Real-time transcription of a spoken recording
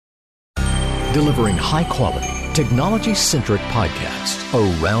delivering high-quality, technology-centric podcasts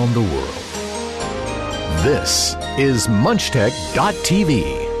around the world. This is MunchTech.tv,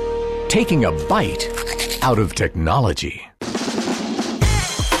 taking a bite out of technology.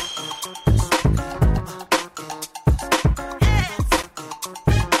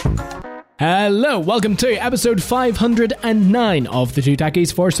 Hello, welcome to episode 509 of The Two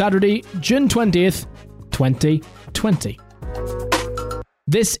Techies for Saturday, June 20th, 2020.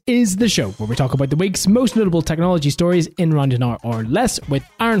 This is the show where we talk about the week's most notable technology stories in around an hour or less with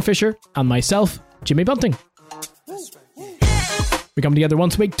Aaron Fisher and myself, Jimmy Bunting. We come together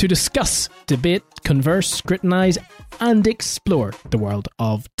once a week to discuss, debate, converse, scrutinise and explore the world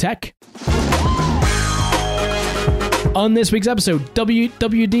of tech. On this week's episode,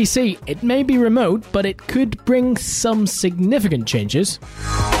 WWDC. It may be remote, but it could bring some significant changes.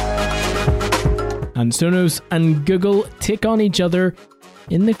 And Sonos and Google take on each other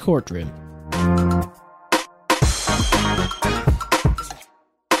in the courtroom.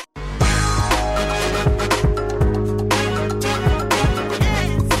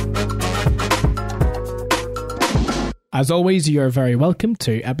 As always, you're very welcome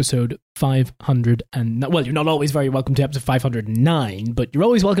to episode 500 and... Well, you're not always very welcome to episode 509, but you're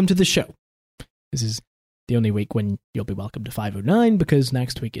always welcome to the show. This is the only week when you'll be welcome to 509, because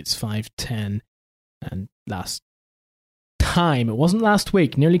next week it's 510, and last time, it wasn't last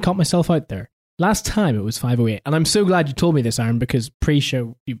week, nearly caught myself out there. Last time it was 508, and I'm so glad you told me this, Aaron, because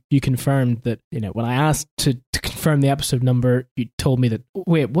pre-show you confirmed that, you know, when I asked to confirm the episode number, you told me that,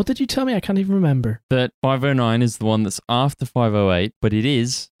 wait, what did you tell me? I can't even remember. That 509 is the one that's after 508, but it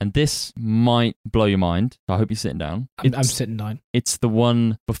is, and this might blow your mind, I hope you're sitting down. I'm sitting down. It's the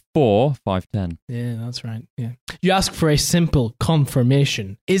one before 510. Yeah, that's right, yeah. You ask for a simple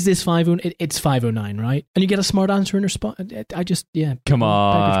confirmation. Is this 509? It's 509, right? And you get a smart answer in response. I just, yeah. Come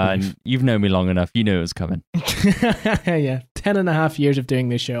on, you've known me long enough. You knew it was coming. Yeah, 10.5 years of doing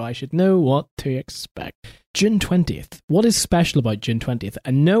this show. I should know what to expect. June 20th. What is special about June 20th?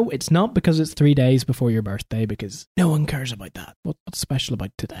 And no, it's not because it's 3 days before your birthday, because no one cares about that. What's special about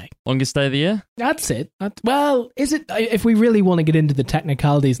today? Longest day of the year? That's it. Well, is it, if we really want to get into the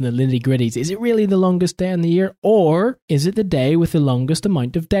technicalities and the nitty-gritties, is it really the longest day in the year? Or is it the day with the longest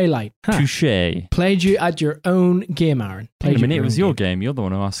amount of daylight? Touché. Played you at your own game, Aaron. Wait a minute, it was your game. You're the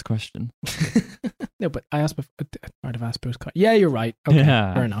one who asked the question. No, but I asked before. I'd have asked both. Yeah, you're right. Okay,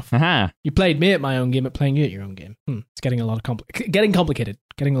 yeah. Fair enough. Aha. You played me at my own game at playing you at your own game. It's getting a lot of complicated.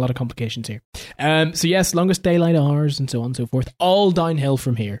 Getting a lot of complications here. So yes, longest daylight hours and so on and so forth. All downhill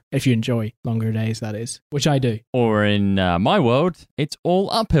from here. If you enjoy longer days, that is, which I do. Or in my world, it's all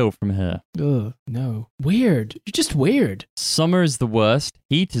uphill from here. Ugh, no. Weird. You're just weird. Summer is the worst.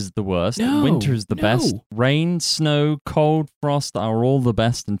 Heat is the worst. No, Winter is the best. Rain, snow, cold, frost are all the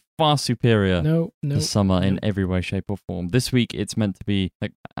best and far superior to summer in every way, shape or form. This week, it's meant to be,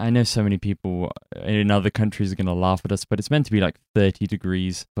 like, I know so many people in other countries are going to laugh at us, but it's meant to be like 30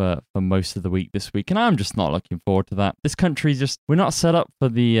 degrees for most of the week this week, and I'm just not looking forward to that. This country we're not set up for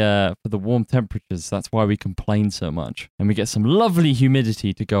the warm temperatures. That's why we complain so much, and we get some lovely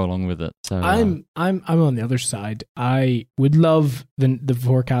humidity to go along with it. So I'm on the other side. I would love the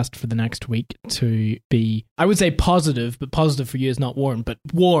forecast for the next week to be, I would say positive, but positive for you is not warm, but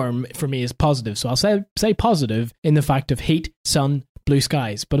warm for me is positive. So I'll say positive in the fact of heat, sun, blue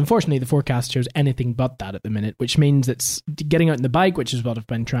skies. But unfortunately, the forecast shows anything but that at the minute, which means it's getting out on the bike, which is what I've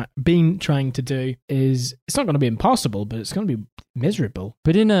been trying to do. It's not going to be impossible, but it's going to be miserable.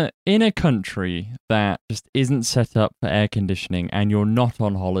 But in a country that just isn't set up for air conditioning, and you're not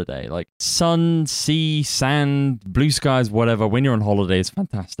on holiday, like sun, sea, sand, blue skies, whatever, when you're on holiday is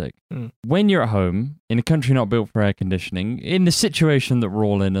fantastic. When you're at home in a country not built for air conditioning, in the situation that we're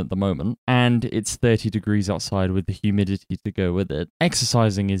all in at the moment, and it's 30 degrees outside with the humidity to go with it,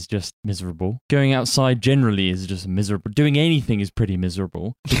 exercising is just miserable. Going outside generally is just miserable. Doing anything is pretty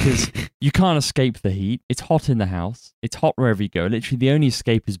miserable because you can't escape the heat. It's hot in the house. It's hot wherever you go. Literally, the only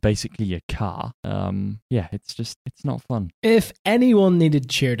escape is basically your car. It's not fun. If anyone needed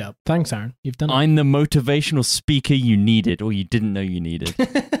cheered up, thanks, Aaron. You've done it. I'm the motivational speaker you needed, or you didn't know you needed.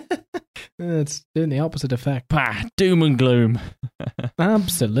 It's doing the opposite effect. Bah, doom and gloom.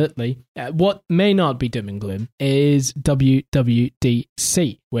 Absolutely. What may not be doom and gloom is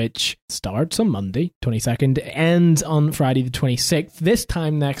WWDC, which starts on Monday, 22nd, ends on Friday the 26th. This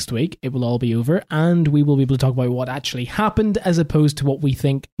time next week, it will all be over, and we will be able to talk about what actually happened as opposed to what we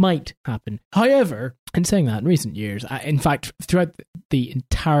think might happen. However, in saying that, in recent years, in fact, throughout the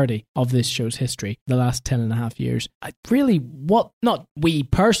entirety of this show's history, the last 10.5 years, not we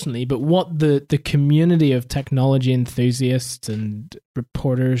personally, but what the community of technology enthusiasts and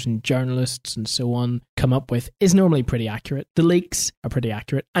reporters and journalists and so on come up with is normally pretty accurate. The leaks are pretty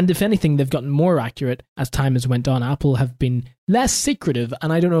accurate. And if anything, they've gotten more accurate as time has went on. Apple have been less secretive,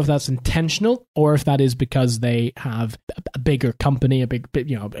 and I don't know if that's intentional or if that is because they have a bigger company, a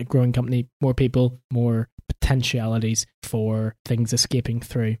growing company, more people, more potentialities for things escaping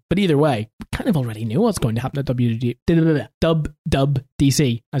through. But either way, we kind of already knew what's going to happen at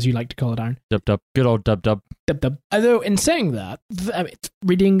WWDC, as you like to call it, Aaron. Dub. Good old dub. Although, in saying that,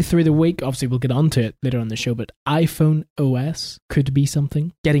 reading through the week, obviously we'll get onto it later on the show, but iPhone OS could be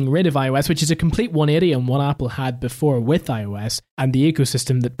something. Getting rid of iOS, which is a complete 180 on what Apple had before with iOS and the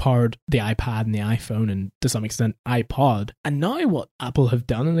ecosystem that powered the iPad and the iPhone and, to some extent, iPod. And now what Apple have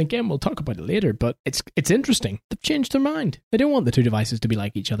done, and again, we'll talk about it later, but it's interesting. They've changed their mind. They don't want the two devices to be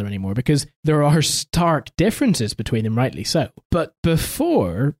like each other anymore because there are stark differences between them, rightly so. But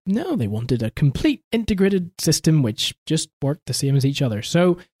before, no, they wanted a complete integrated system which just worked the same as each other.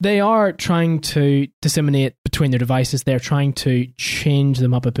 So they are trying to disseminate between their devices. They're trying to change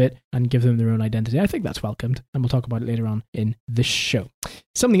them up a bit and give them their own identity. I think that's welcomed, and we'll talk about it later on in this show.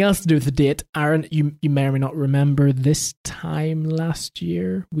 Something else to do with the date, Aaron, you may or may not remember this time last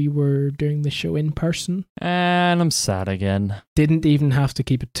year we were doing the show in person. And I'm sad again. Didn't even have to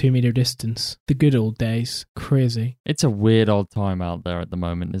keep a 2-meter distance. The good old days. Crazy. It's a weird old time out there at the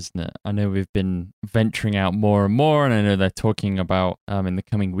moment, isn't it? I know we've been venturing out more and more, and I know they're talking about in the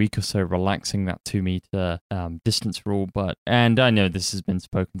coming week or so relaxing that 2-meter distance rule. And I know this has been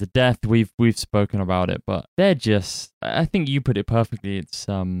spoken to death. We've spoken about it, but they're just. I think you put it perfectly. It's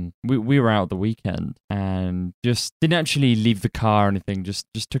we were out the weekend and just didn't actually leave the car or anything. Just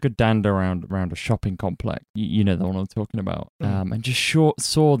took a dander around a shopping complex. You know the one I'm talking about. And just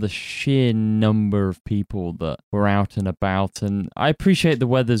saw the sheer number of people that were out and about. And I appreciate the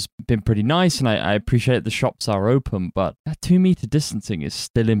weather's been pretty nice, and I appreciate the shops are open, but that 2-meter distancing is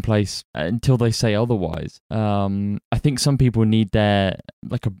still in place until they say otherwise. I think some people need their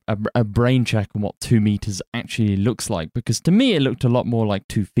a brain check on what 2 meters actually looks like, because to me it looked a lot more like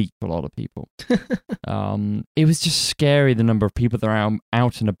 2 feet for a lot of people. It was just scary, the number of people that are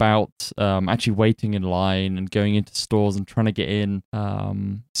out and about, actually waiting in line and going into stores and trying to get in.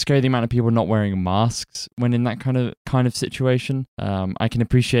 Scary the amount of people not wearing masks when in that kind of situation. I can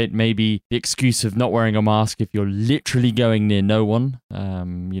appreciate maybe the excuse of not wearing a mask if you're literally going near no one,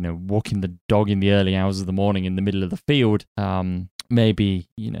 walking the dog in the early hours of the morning in the middle of the field. Maybe,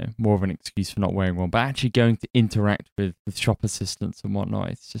 more of an excuse for not wearing one, but actually going to interact with shop assistants and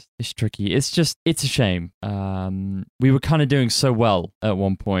whatnot, it's tricky. It's a shame. We were kind of doing so well at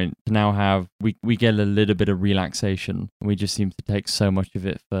one point to now have, we get a little bit of relaxation, and we just seem to take so much of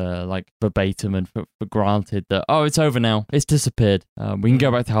it for verbatim and for granted that, oh, it's over now. It's disappeared. We can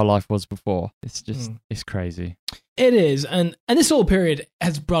go back to how life was before. It's just, it's crazy. It is, and this whole period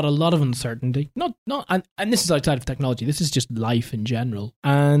has brought a lot of uncertainty. And this is outside of technology. This is just life in general.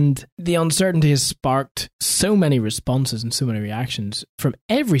 And the uncertainty has sparked so many responses and so many reactions from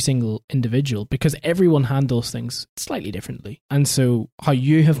every single individual, because everyone handles things slightly differently. And so how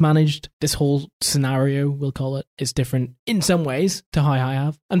you have managed this whole scenario, we'll call it, is different in some ways to how I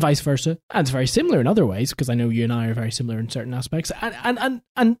have, and vice versa. And it's very similar in other ways, because I know you and I are very similar in certain aspects. And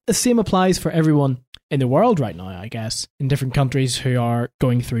the same applies for everyone in the world right now, I guess, in different countries who are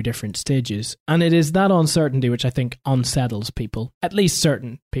going through different stages. And it is that uncertainty which I think unsettles people, at least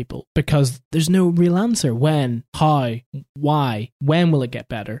certain people, because there's no real answer. When, how, why, when will it get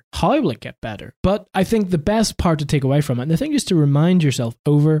better? How will it get better? But I think the best part to take away from it, and the thing is to remind yourself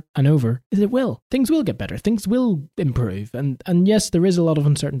over and over, is it will. Things will get better. Things will improve. And yes, there is a lot of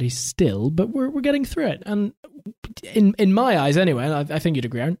uncertainty still, but we're getting through it. And in my eyes anyway, I think you'd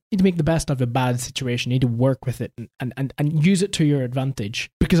agree, Aaron, you need to make the best out of a bad situation. You need to work with it and use it to your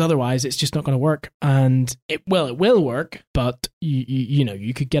advantage, because otherwise it's just not going to work. And it will work, but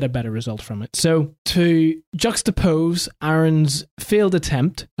you could get a better result from it. So to juxtapose Aaron's failed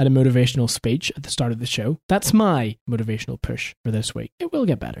attempt at a motivational speech at the start of the show, that's my motivational push for this week. It will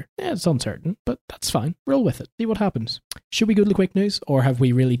get better. Yeah, it's uncertain, but that's fine. Roll with it. See what happens. Should we go to the quick news, or have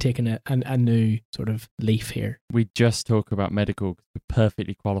we really taken a new sort of leaf here? We just talk about medical. We're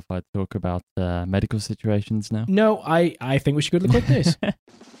perfectly qualified to talk about medical situations now. No, I think we should go to the quick news.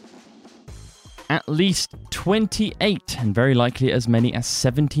 At least 28, and very likely as many as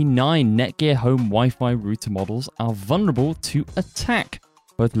 79 Netgear home Wi-Fi router models are vulnerable to attack,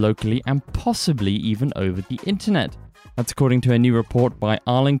 both locally and possibly even over the internet. That's according to a new report by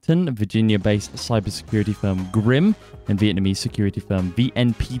Arlington, Virginia-based cybersecurity firm Grim, and Vietnamese security firm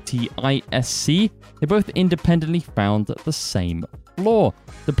VNPT ISC. They both independently found the same flaw.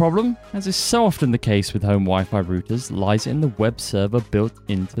 The problem, as is so often the case with home Wi-Fi routers, lies in the web server built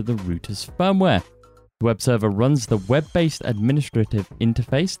into the router's firmware. The web server runs the web-based administrative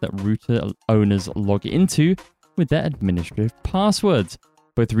interface that router owners log into with their administrative passwords.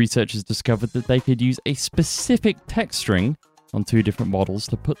 Both researchers discovered that they could use a specific text string on two different models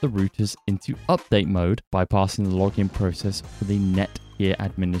to put the routers into update mode, bypassing the login process for the Netgear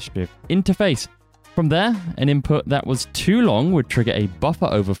administrative interface. From there, an input that was too long would trigger a buffer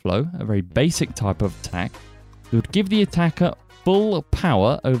overflow, a very basic type of attack that would give the attacker full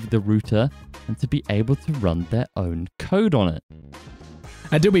power over the router and to be able to run their own code on it.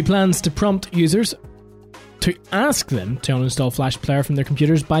 Adobe plans to prompt users to ask them to uninstall Flash Player from their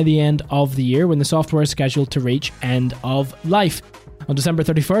computers by the end of the year, when the software is scheduled to reach end of life. On December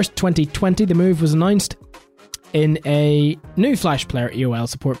 31st, 2020, the move was announced in a new Flash Player EOL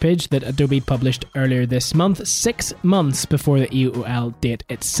support page that Adobe published earlier this month, 6 months before the EOL date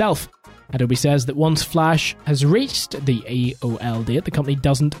itself. Adobe says that once Flash has reached the EOL date, the company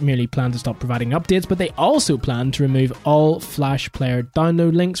doesn't merely plan to stop providing updates, but they also plan to remove all Flash Player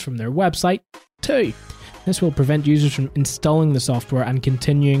download links from their website too. This will prevent users from installing the software and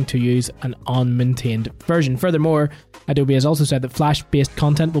continuing to use an unmaintained version. Furthermore, Adobe has also said that Flash-based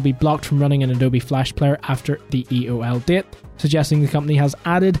content will be blocked from running an Adobe Flash Player after the EOL date, suggesting the company has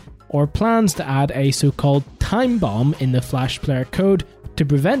added or plans to add a so-called time bomb in the Flash Player code to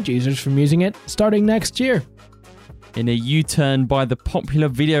prevent users from using it starting next year. In a U-turn by the popular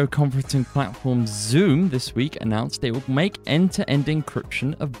video conferencing platform Zoom this week announced it will make end-to-end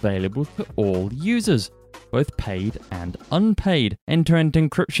encryption available to all users, both paid and unpaid. End-to-end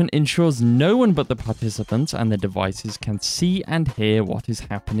encryption ensures no one but the participants and their devices can see and hear what is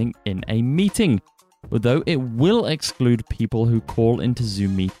happening in a meeting, although it will exclude people who call into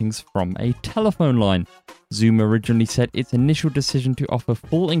Zoom meetings from a telephone line. Zoom originally said its initial decision to offer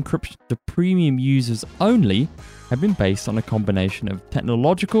full encryption to premium users only had been based on a combination of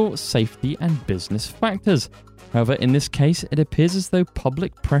technological, safety, and business factors. However, in this case, it appears as though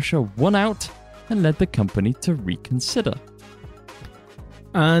public pressure won out and led the company to reconsider.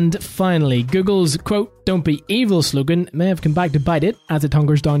 And finally, Google's, quote, "Don't be evil" slogan may have come back to bite it, as it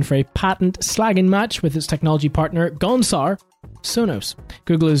hunkers down for a patent slagging match with its technology partner, Gonsar Sonos.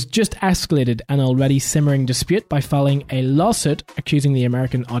 Google has just escalated an already simmering dispute by filing a lawsuit accusing the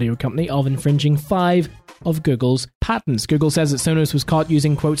American audio company of infringing 5 of Google's patents. Google says that Sonos was caught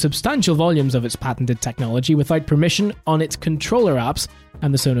using, quote, "substantial volumes of its patented technology without permission on its controller apps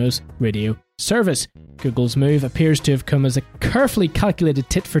and the Sonos radio service." Google's move appears to have come as a carefully calculated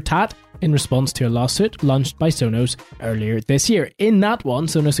tit for tat in response to a lawsuit launched by Sonos earlier this year. In that one,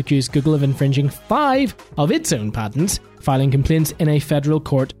 Sonos accused Google of infringing 5 of its own patents, filing complaints in a federal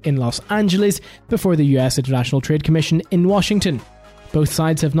court in Los Angeles before the US International Trade Commission in Washington. Both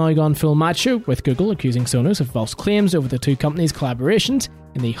sides have now gone full macho, with Google accusing Sonos of false claims over the two companies' collaborations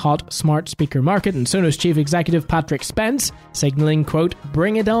in the hot smart speaker market, and Sonos chief executive Patrick Spence signalling, quote,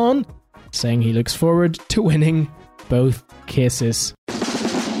 "bring it on," saying he looks forward to winning both cases.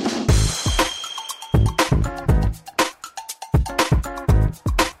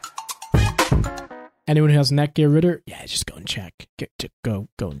 Anyone who has a Netgear router, yeah, just go and check. Go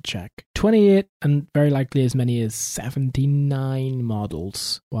and check. 28 and very likely as many as 79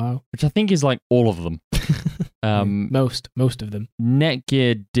 models. Wow. Which I think is like all of them. Most of them.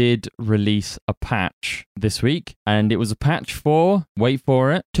 Netgear did release a patch this week, and it was a patch for, wait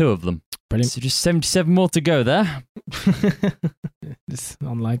for it, 2 of them. Brilliant. So just 77 more to go there. It's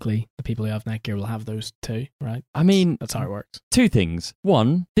unlikely the people who have Netgear will have those too, right? I mean, that's how it works. 2 things.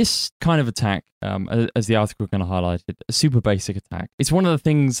 One, this kind of attack, as the article kind of highlighted, a super basic attack. It's one of the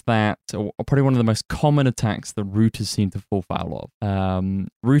things that, or probably one of the most common attacks that routers seem to fall foul of.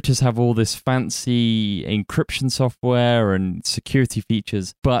 Routers have all this fancy encryption software and security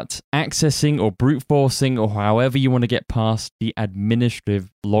features, but accessing or brute forcing or however you want to get past the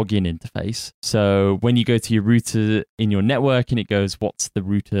administrative login interface. So when you go to your router in your network and it goes, what's the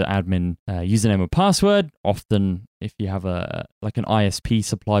router admin username or password? Often, if you have an ISP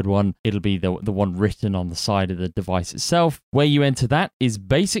supplied one, it'll be the one written on the side of the device itself. Where you enter that is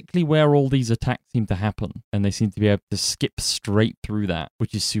basically where all these attacks seem to happen, and they seem to be able to skip straight through that,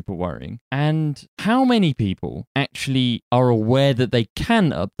 which is super worrying. And how many people actually are aware that they can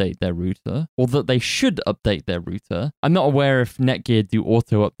update their router, or that they should update their router? I'm not aware if Netgear do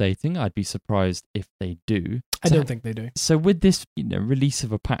auto updating. I'd be surprised if they do. I don't think they do. So with this release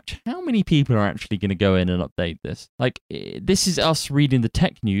of a patch, how many people are actually going to go in and update this? Like, this is us reading the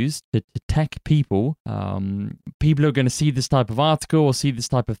tech news to tech people. People are going to see this type of article or see this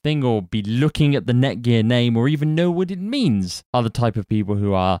type of thing or be looking at the Netgear name or even know what it means are the type of people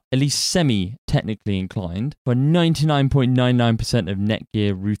who are at least semi-technically inclined. For 99.99% of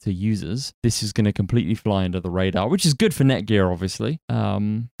Netgear router users, this is going to completely fly under the radar, which is good for Netgear, obviously.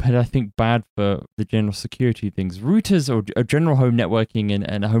 But I think bad for the general security things. Routers or general home networking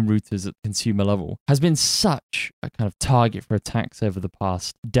and home routers at the consumer level has been such a kind of target for attacks over the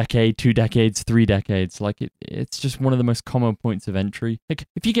past decade, 2 decades, 3 decades. Like it's just one of the most common points of entry. Like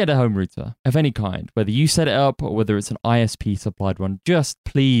if you get a home router of any kind, whether you set it up or whether it's an ISP supplied one, just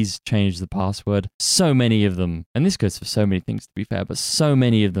please change the password. So many of them, and this goes for so many things to be fair, but so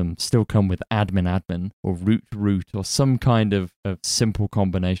many of them still come with admin or root or some kind of simple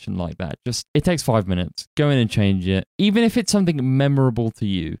combination like that. Just, it takes 5 minutes. Go in and change it. Even if it's something memorable to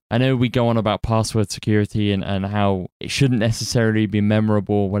you. I know we go on about password security and how it shouldn't necessarily be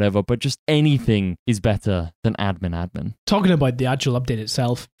memorable or whatever, but just anything is better than admin. Talking about the actual update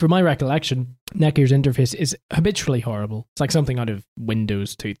itself, from my recollection, Netgear's interface is habitually horrible. It's like something out of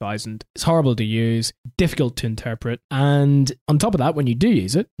Windows 2000. It's horrible to use, difficult to interpret, and on top of that, when you do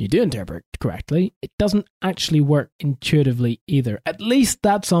use it, you do interpret correctly, it doesn't actually work intuitively either. At least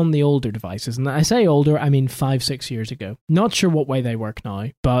that's on the older devices, and I say older, I mean 5-6 years ago. Not sure what way they work now,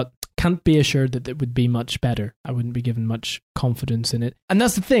 but can't be assured that it would be much better. I wouldn't be given much confidence in it. And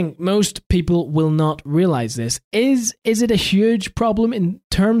that's the thing. Most people will not realize this. Is it a huge problem in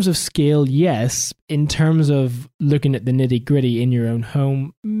terms of scale? Yes. In terms of looking at the nitty gritty in your own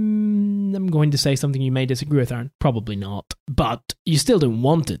home, I'm going to say something you may disagree with, Aaron. Probably not. But you still don't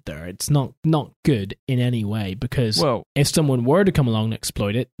want it there. It's not good in any way, because if someone were to come along and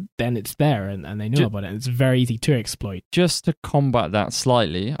exploit it, then it's there and they know about it. And it's very easy to exploit. Just to combat that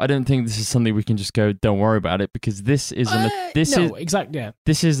slightly, I don't think this is something we can just go, don't worry about it, because this is an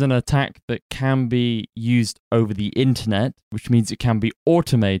this is an attack that can be used over the internet, which means it can be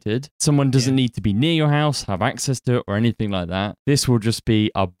automated. Someone doesn't need to be near your house, have access to it, or anything like that. This will just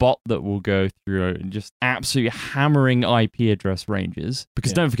be a bot that will go through and just absolutely hammering IP address ranges,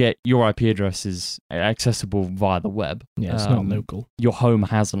 because don't forget, your IP address is accessible via the web. Yeah, it's not local. Your home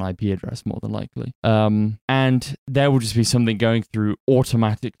has an IP address, more than likely. And there will just be something going through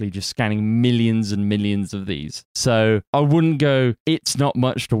automatically, just scanning millions and millions of these. So I wouldn't go, it's not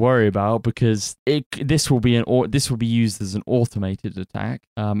much to worry about, because this will be used as an automated attack,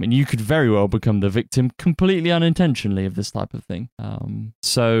 and you could very well become the victim completely unintentionally of this type of thing.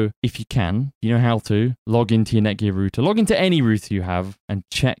 So if you can, you know how to log into your Netgear router, log into any router you have, and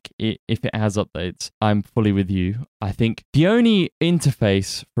check it if it has updates. I'm fully with you. I think the only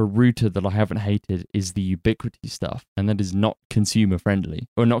interface for router that I haven't hated is the Ubiquiti stuff, and that is not consumer friendly,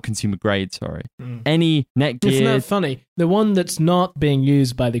 or not consumer grade, sorry. Any Netgear... Isn't that funny? The one that's not being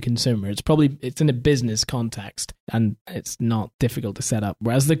used by the consumer, it's in a business context, and it's not difficult to set up.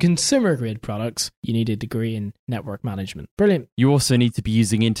 Whereas the consumer grade products, you need a degree in network management. Brilliant. You also need to be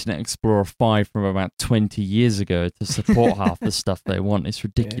using Internet Explorer 5 from about 20 years ago to support half the stuff they want. It's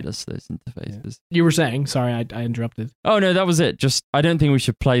ridiculous, those interfaces. You were saying, sorry, I interrupted. Oh, no, that was it. Just, I don't think we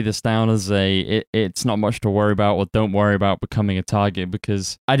should play this down as it's not much to worry about, or don't worry about becoming a target,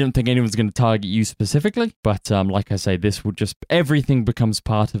 because I don't think anyone's going to target you specifically. But like I say, this will just, everything becomes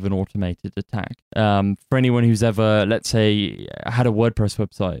part of an automated attack. For anyone who's ever, let's say, had a WordPress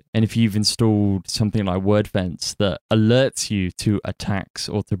website, and if you've installed something like WordFence that alerts you to attacks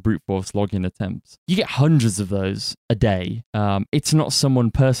or to brute force login attempts, you get hundreds of those a day. It's not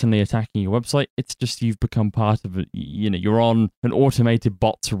someone personally attacking your website, it's just you've become part of it. You know, you're on an automated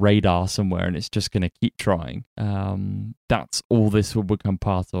bot's radar somewhere, and it's just going to keep trying. That's all this will become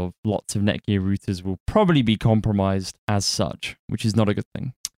part of. Lots of Netgear routers will probably be compromised as such, which is not a good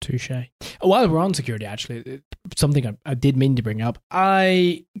thing. Touche. While we're on security, actually, something I did mean to bring up.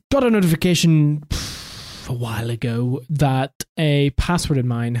 I got a notification a while ago that a password of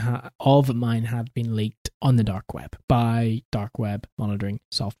mine had been leaked on the dark web by dark web monitoring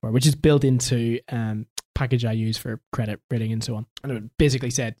software, which is built into package I use for credit rating and so on. And it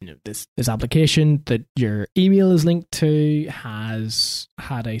basically said, this application that your email is linked to has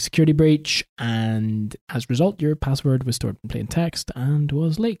had a security breach, and as a result, your password was stored in plain text and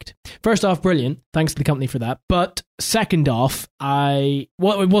was leaked. First off, brilliant. Thanks to the company for that. But second off, it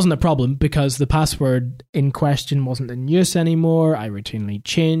wasn't a problem, because the password in question wasn't in use anymore. I routinely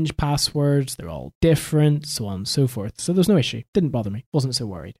change passwords. They're all different, so on and so forth. So there's no issue. Didn't bother me. Wasn't so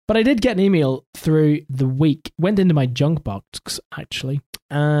worried. But I did get an email through the week. Went into my junk box, actually,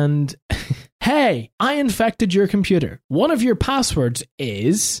 and hey, I infected your computer. One of your passwords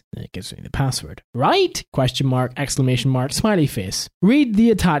is... It gives me the password. Right? Question mark, exclamation mark, smiley face. Read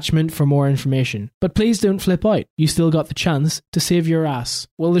the attachment for more information. But please don't flip out. You still got the chance to save your ass.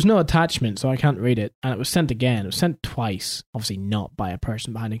 Well, there's no attachment, so I can't read it. And it was sent again. It was sent twice. Obviously not by a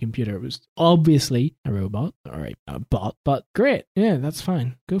person behind a computer. It was obviously a robot or a bot. But great. Yeah, that's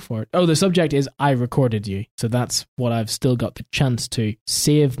fine. Go for it. Oh, the subject is I recorded you. So that's what I've still got the chance to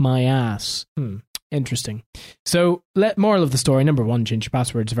save my ass. Interesting. So, moral of the story, number 1, change your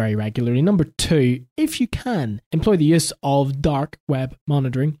passwords very regularly. Number 2, if you can, employ the use of dark web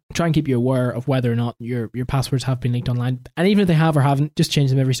monitoring. Try and keep you aware of whether or not your passwords have been leaked online. And even if they have or haven't, just change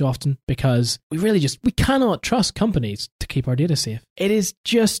them every so often, because we cannot trust companies to keep our data safe. It is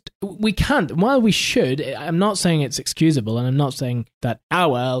just, we can't. While we should, I'm not saying it's excusable, and I'm not saying that,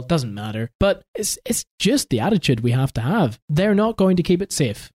 well, doesn't matter, but it's just the attitude we have to have. They're not going to keep it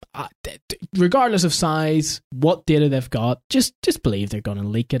safe. Regardless of size, what data they've got, just believe they're going to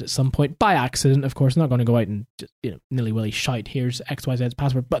leak it at some point by accident. Of course, not going to go out and just, nilly-willy shout, here's XYZ's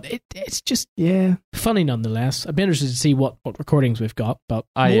password. But it's just, funny nonetheless. I'd be interested to see what recordings we've got. But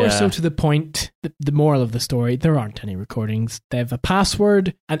more so to the point, the moral of the story, there aren't any recordings. They have a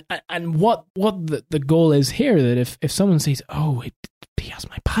password. And what the goal is here, that if someone says, he has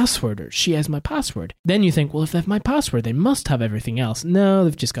my password or she has my password, then you think, well, if they have my password, they must have everything else. No,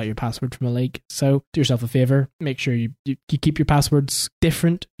 they've just got your password from a leak. So do yourself a favor, make sure you keep your passwords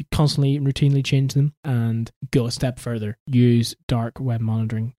different, you constantly routinely change them, and go a step further. Use dark web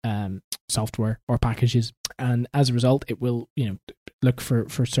monitoring software or packages, and as a result, it will look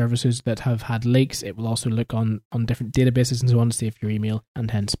for services that have had leaks. It will also look on different databases and so on to see if your email and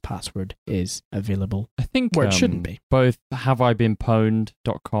hence password is available. I think where it shouldn't be. Both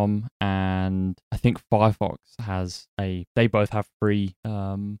haveibeenpwned.com and I think Firefox they both have free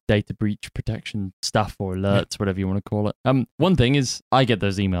data breach protection stuff or alerts, whatever you want to call it. One thing is I get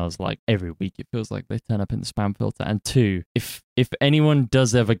those emails like every week. It feels like they turn up in the spam filter. And 2, if anyone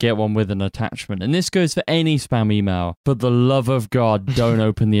does ever get one with an attachment, and this goes for any spam email, for the love of God, don't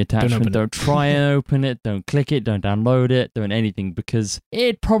open the attachment. Don't try and open it. Don't click it. Don't download it. Don't anything, because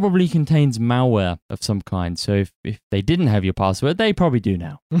it probably contains malware of some kind. So if they didn't have your password, they probably do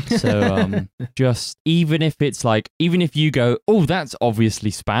now. So just even if you go, oh, that's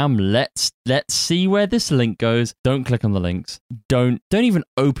obviously spam, let's see where this link goes. Don't click on the links. Don't even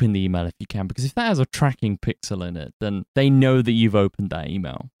open the email if you can, because if that has a tracking pixel in it, then they know that you've opened that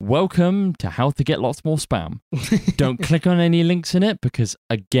email. Welcome to how to get lots more spam. Don't click on any links in it, because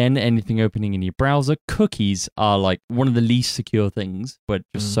again, anything opening in your browser, cookies are like one of the least secure things, but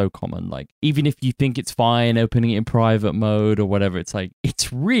just so common. Like even if you think it's fine opening it in private mode or whatever, it's like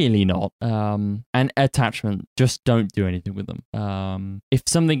it's really not. And attachment, just don't do anything with them. If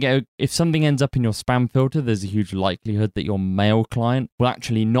something ends up in your spam filter, there's a huge likelihood that your mail client will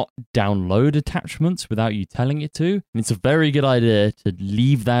actually not download attachments without you telling it to. And it's a very good idea to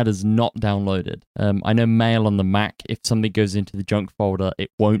leave that as not downloaded. I know Mail on the Mac, if something goes into the junk folder,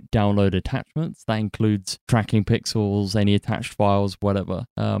 it won't download attachments. That includes tracking pixels, any attached files, whatever.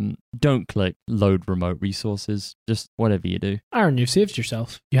 Don't click load remote resources, just whatever you do. Aaron, you've saved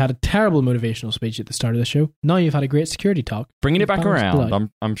yourself. You had a terrible motivational speech at the start of the show. Now you've had a great security talk. Bringing it back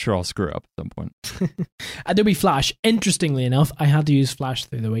around, I'm sure I'll screw it up at some point. Adobe Flash. Interestingly enough, I had to use Flash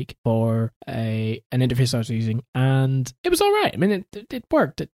through the week for an interface I was using, and it was all right. I mean, it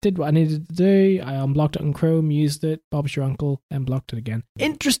worked. It did what I needed to do. I unblocked it on Chrome, used it, Bob's your uncle, then blocked it again.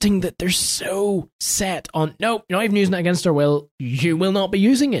 Interesting that they're so set on, nope, you're not even using it against our will. You will not be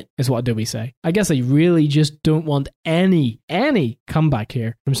using it, is what Adobe say. I guess they really just don't want any comeback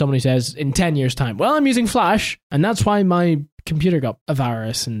here from someone who says in 10 years' time, well, I'm using Flash, and that's why my computer got a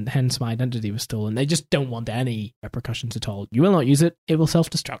virus and hence my identity was stolen. They just don't want any repercussions at all. You will not use it. It will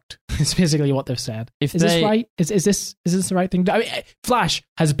self-destruct. It's basically what they've said. Is this right? Is this the right thing? I mean, Flash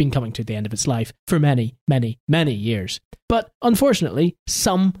has been coming to the end of its life for many, many, many years. But unfortunately,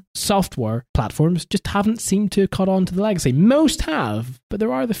 some software platforms just haven't seemed to have caught on to the legacy. Most have, but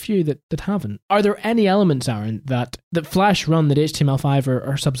there are the few that haven't. Are there any elements, Aaron, that Flash run that HTML5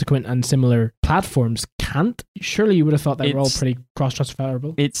 or subsequent and similar platforms can't? Surely you would have thought they were all pretty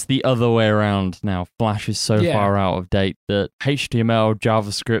cross-transferable. It's the other way around now. Flash is so far out of date that HTML,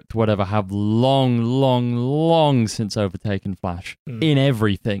 JavaScript, whatever, have long since overtaken Flash in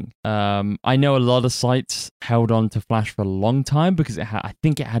everything. I know a lot of sites held on to Flash for a long time because I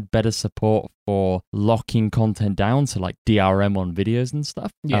think it had better support for locking content down, so like DRM on videos and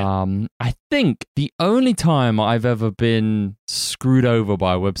stuff. Yeah. I think the only time I've ever been screwed over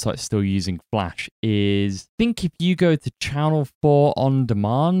by a website still using Flash is, I think if you go to Channel 4 On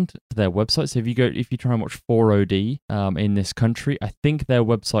Demand, their website, so if you try and watch 4OD in this country, I think their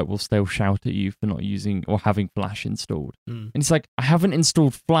website will still shout at you for not using or having Flash installed. And it's like, I haven't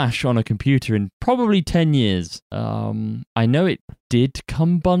installed Flash on a computer in probably 10 years. I know it did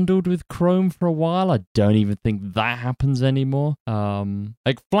come bundled with Chrome for a while. I don't even think that happens anymore.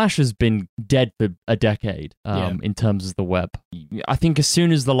 Like Flash has been dead for a decade in terms of the web. I think as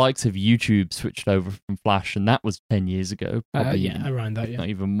soon as the likes of YouTube switched over from Flash, and that was 10 years ago, probably around that, not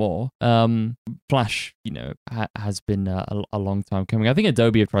even more. Flash, has been a long time coming. I think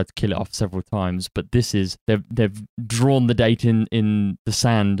Adobe have tried to kill it off several times, but this is they've drawn the date in the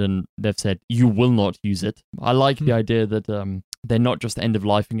sand and they've said you will not use it. I like the idea that they're not just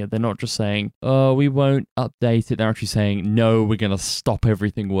end-of-lifing it. They're not just saying, oh, we won't update it. They're actually saying, no, we're going to stop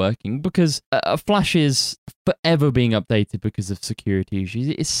everything working, because Flash is forever being updated because of security issues.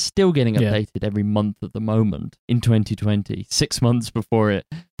 It's still getting updated every month at the moment in 2020, 6 months before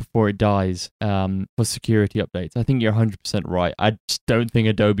it dies, for security updates. I think you're 100% right. I just don't think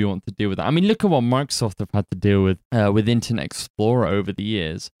Adobe wants to deal with that. I mean, look at what Microsoft have had to deal with Internet Explorer over the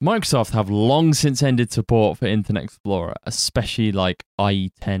years. Microsoft have long since ended support for Internet Explorer, especially like IE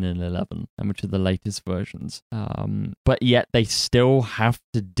 10 and 11, which are the latest versions. But yet they still have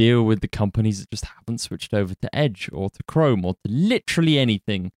to deal with the companies that just haven't switched over to Edge or to Chrome or to literally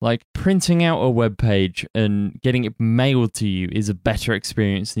anything. Like printing out a web page and getting it mailed to you is a better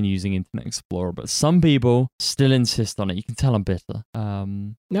experience than using Internet Explorer, but some people still insist on it. You can tell I'm bitter.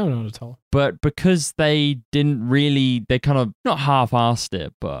 No, not at all. But because they kind of not half-assed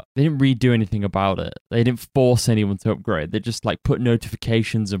it, but they didn't really do anything about it. They didn't force anyone to upgrade. They just like put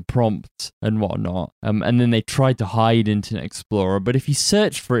notifications and prompts and whatnot. And then they tried to hide Internet Explorer. But if you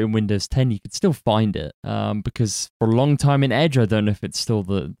searched for it in Windows 10, you could still find it. Because for a long time in Edge, I don't know if it's still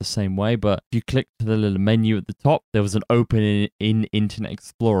the same way, but if you click to the little menu at the top, there was an open in Internet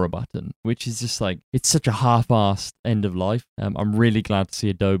Explorer button, which is just like, it's such a half-assed end of life. I'm really glad to see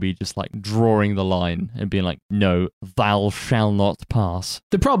Adobe just like drawing the line and being like, no, thou shall not pass.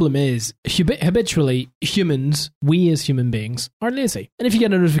 The problem is, habitually, humans, we as human beings, are lazy. And if you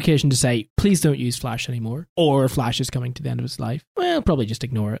get a notification to say, please don't use Flash anymore, or Flash is coming to the end of its life, well, probably just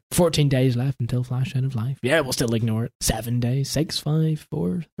ignore it. 14 days left until Flash end of life. Yeah, we'll still ignore it. 7 days. 6, 5,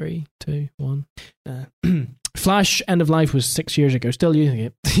 4, 3, 2, 1. Flash end of life was 6 years ago, still using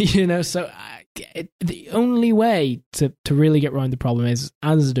it. So the only way to really get around the problem is,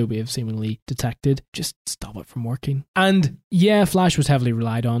 as Adobe have seemingly detected, just stop it from working. And yeah, Flash was heavily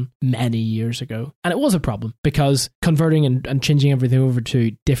relied on many years ago, and it was a problem because converting and changing everything over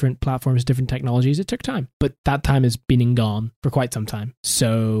to different platforms, different technologies, it took time. But that time has been and gone for quite some time.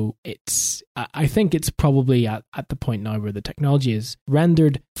 So I think it's probably at the point now where the technology is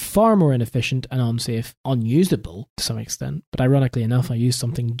rendered far more inefficient and unsafe, unusable to some extent. But ironically enough, I used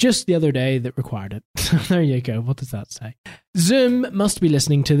something just the other day that required it. So there you go. What does that say? Zoom must be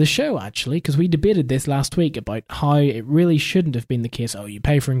listening to the show, actually, because we debated this last week about how it really shouldn't have been the case. Oh, you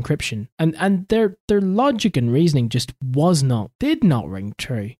pay for encryption. And their logic and reasoning just did not ring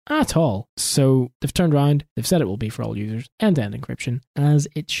true at all. So they've turned around, they've said it will be for all users, end-to-end encryption, as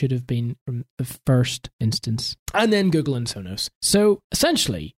it should have been from the first instance. And then Google and Sonos. So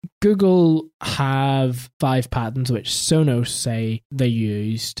essentially, Google have 5 patents which Sonos say they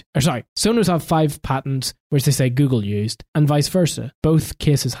used. Sonos have 5 patents which they say Google used, and vice versa. Both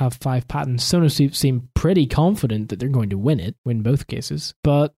cases have 5 patents. Sonos seem pretty confident that they're going to win both cases.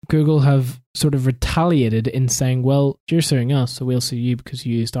 But Google have sort of retaliated in saying, well, you're suing us, so we'll sue you because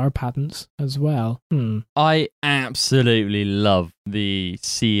you used our patents as well. I absolutely love the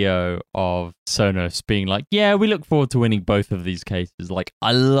CEO of Sonos being like, yeah, we look forward to winning both of these cases. Like,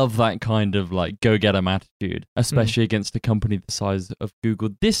 I love that kind of like go-get-em attitude, especially against a company the size of Google.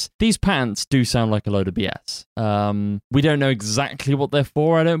 These patents do sound like a load of BS. We don't know exactly what they're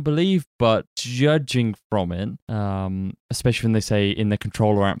for, I don't believe, but judging from it, especially when they say in the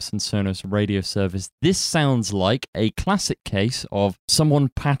controller apps and Sonos radio service, this sounds like a classic case of someone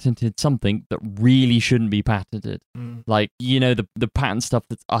patented something that really shouldn't be patented. Like, the patent stuff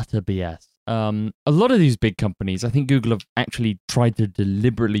that's utter BS. a lot of these big companies, I think Google have actually tried to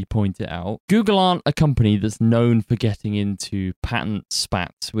deliberately point it out. Google aren't a company that's known for getting into patent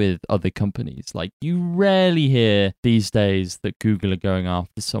spats with other companies. Like, you rarely hear these days that Google are going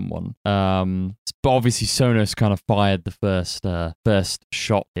after someone. But obviously Sonos kind of fired the first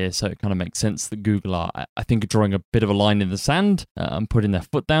shot here, so it kind of makes sense that Google are, I think, drawing a bit of a line in the sand and putting their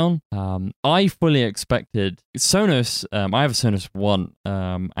foot down. I fully expected Sonos. I have a Sonos One,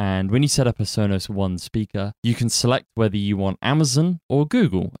 and when you set up a Sonos One speaker, you can select whether you want Amazon or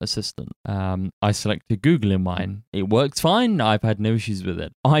Google Assistant. I selected Google in mine. It works fine. I've had no issues with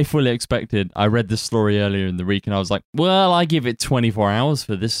it. I fully expected. I read this story earlier in the week, and I was like, well, I give it 24 hours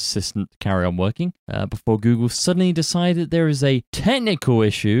for this assistant to carry on working before Google suddenly decided there is a technical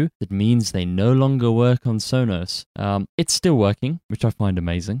issue that means they no longer work on Sonos. It's still working, which I find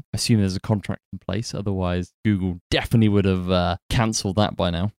amazing. I assume there's a contract in place. Otherwise, Google definitely would have cancelled that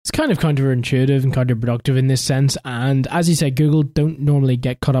by now. It's kind of counterintuitive and counterproductive in this sense. And as you said, Google don't normally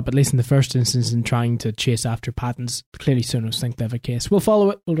get caught up, at least in the first instance, in trying to chase after patents. Clearly, Sonos think they have a case. We'll follow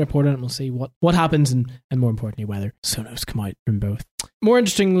it. We'll report on it. We'll see what happens and more importantly, whether Sonos come out from both. More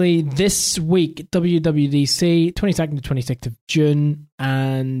interestingly, this week, WWDC, 22nd to 26th of June,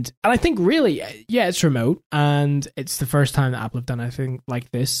 and I think really, yeah, it's remote, and it's the first time that Apple have done anything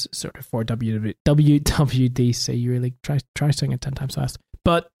like this, sort of for WWDC. You really try saying it 10 times fast.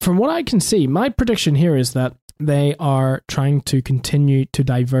 But from what I can see, my prediction here is that they are trying to continue to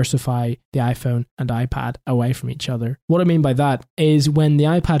diversify the iPhone and iPad away from each other. What I mean by that is when the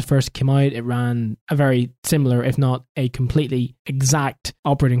iPad first came out, it ran a very similar, if not a completely exact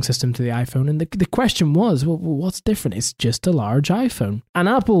operating system to the iPhone. And the question was, well, what's different? It's just a large iPhone. And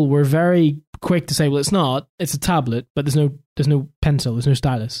Apple were very quick to say, well, it's not. It's a tablet, but there's no pencil, there's no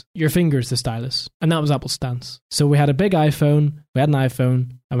stylus. Your finger's the stylus. And that was Apple's stance. So we had a big iPhone, we had an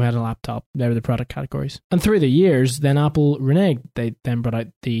iPhone, and we had a laptop. They were the product categories. And through the years, then Apple reneged. They then brought out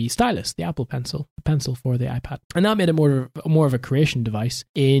the stylus, the Apple Pencil, the pencil for the iPad. And that made it more of a creation device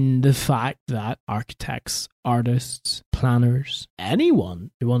in the fact that architects, artists, planners,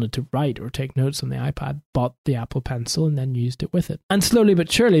 anyone who wanted to write or take notes on the iPad bought the Apple Pencil and then used it with it. And slowly but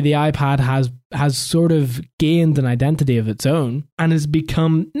surely, the iPad has sort of gained an identity of its own and has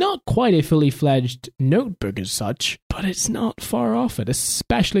become not quite a fully fledged notebook as such, but it's not far off it,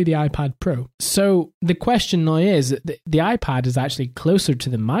 especially the iPad Pro. So the question now is, the iPad is actually closer to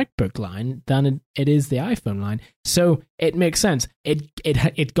the MacBook line than it is the iPhone line. So it makes sense.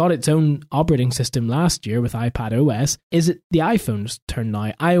 It got its own operating system last year with iPad OS. Is it the iPhone's turn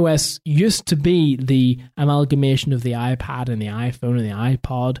now? iOS used to be the amalgamation of the iPad and the iPhone and the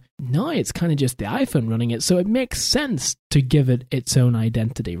iPod. Now it's kind of just the iPhone running it. So it makes sense to give it its own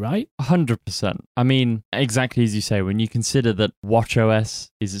identity, right? 100%. I mean, exactly as you say, when you consider that watchOS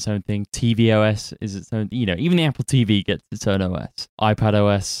is its own thing, tvOS is its own, even the Apple TV gets its own OS.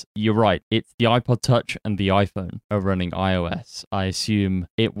 iPadOS, you're right. It's the iPod Touch and the iPhone are running iOS. I assume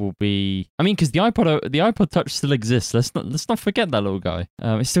it will be, because the iPod Touch still exists. Let's not forget that little guy.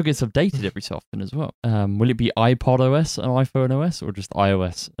 It still gets updated every so often as well. Will it be iPod OS and iPhone OS or just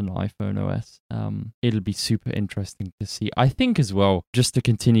iOS and iPhone OS? It'll be super interesting to see. I think as well, just to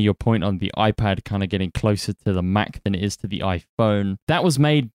continue your point on the iPad kind of getting closer to the Mac than it is to the iPhone, that was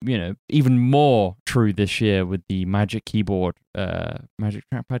made, even more true this year with the Magic Keyboard, Magic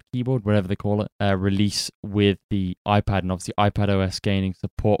Trackpad Keyboard, whatever they call it, release with the iPad, and obviously iPad OS gaining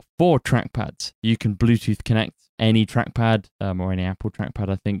support for trackpads. You can Bluetooth connect any trackpad or any Apple trackpad,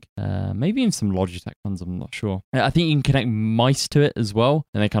 I think. Maybe even some Logitech ones, I'm not sure. I think you can connect mice to it as well,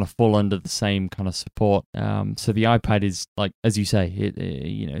 and they kind of fall under the same kind of support. So the iPad is, like, as you say,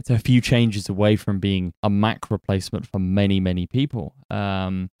 it's a few changes away from being a Mac replacement for many, many people.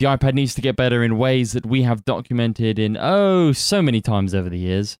 The iPad needs to get better in ways that we have documented in, so many times over the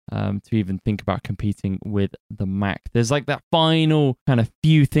years, to even think about competing with the Mac. There's like that final kind of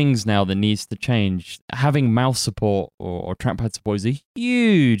few things now that needs to change. Having mouse support or trackpad support is a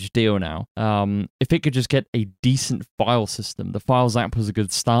huge deal now. If it could just get a decent file system. The Files app was a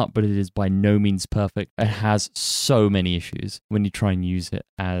good start, but it is by no means perfect. It has so many issues when you try and use it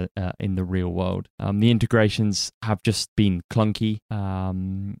in the real world. The integrations have just been clunky.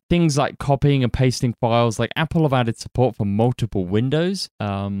 Things like copying and pasting files, like Apple have added support for multiple windows,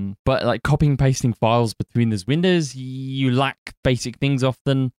 but like copying and pasting files between those windows, you lack basic things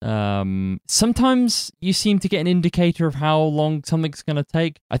often. Sometimes you seem to get an indicator of how long something's going to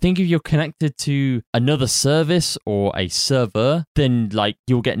take. I think if you're connected to another service or a server, then like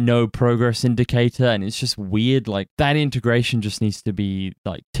you'll get no progress indicator, and it's just weird. Like that integration just needs to be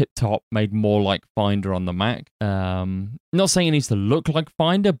like tip top, made more like Finder on the Mac. Not saying it needs to look like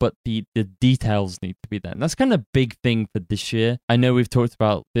Finder, but the details need to be there. And that's kind of a big thing for this year. I know we've talked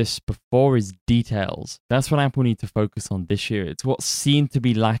about this before, is details. That's what Apple need to focus on this year. It's what seemed to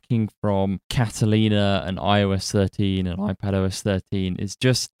be lacking from Catalina and iOS 13 and iPadOS 13 is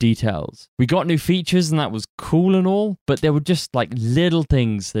just details. We got new features and that was cool and all, but there were just like little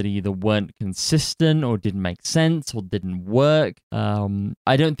things that either weren't consistent or didn't make sense or didn't work.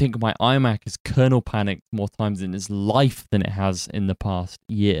 I don't think my iMac has kernel panicked more times in its life than it has in the past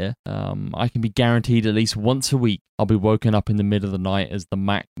year. I can be guaranteed at least once a week I'll be woken up in the middle of the night as the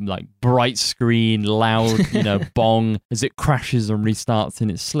Mac, like bright screen, loud, bong, as it crashes and restarts in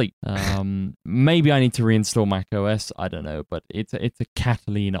its sleep. Maybe I need to reinstall Mac OS. I don't know, but it's a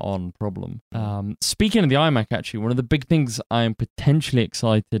Catalina on problem. Speaking of the iMac, actually, one of the big things I am potentially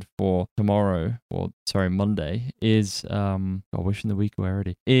excited for Monday is, wishing the week away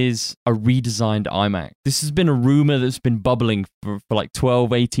already, is a redesigned iMac. This has been a rumor that's been bubbling for like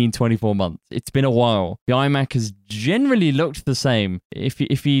 12, 18, 24 months. It's been a while. The iMac has generally looked the same. If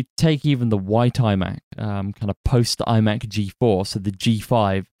you take even the white iMac, kind of post iMac G4, so the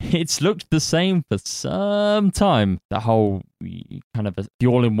G5, it's looked the same for some time. That whole kind of the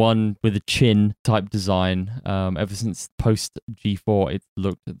all-in-one with a chin type design, ever since post G4, it's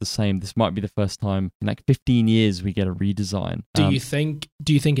looked the same. This might be the first time in like 15 years we get a redesign. Do you think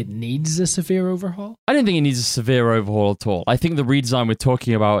it needs a severe overhaul? I don't think it needs a severe overhaul at all. I think the redesign we're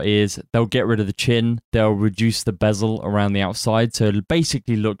talking about is they'll get rid of the chin, they'll reduce the bezel around the outside, so it'll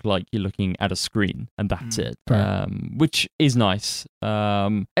basically look like you're looking at a screen, and that's it. Right. Which is nice.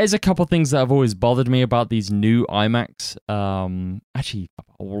 There's a couple things that have always bothered me about these new iMacs. Actually,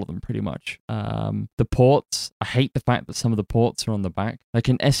 all of them pretty much. The ports, I hate the fact that some of the ports are on the back. Like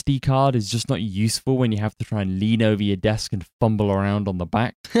an SD card is just not useful when you have to try and lean over your desk and fumble around on the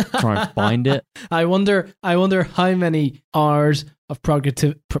back, try and find it. I wonder how many hours of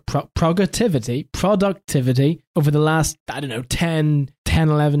productivity over the last, 10,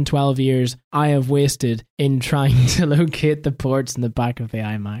 11, 12 years I have wasted in trying to locate the ports in the back of the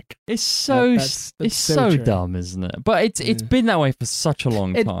iMac. It's so true. dumb, isn't it? But it's been that way for such a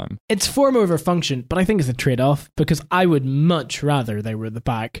long time. It's form over function, but I think it's a trade-off, because I would much rather they were at the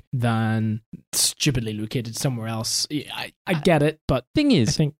back than stupidly located somewhere else. I get it, but thing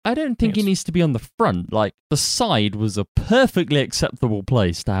is, I don't think it needs to be on the front. Like, the side was a perfectly acceptable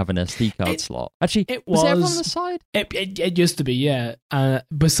place to have an SD card slot. Actually, was it ever on the side? It used to be, yeah.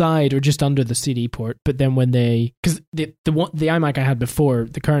 Beside or just under the CD port, but then when because the iMac I had before,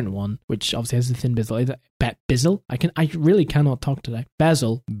 the current one, which obviously has the thin bezel, I really cannot talk today.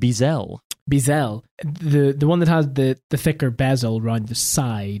 Bezel. The one that had the thicker bezel around the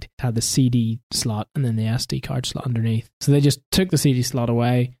side had the CD slot and then the SD card slot underneath. So they just took the CD slot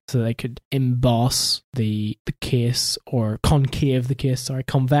away so they could emboss the case, or convex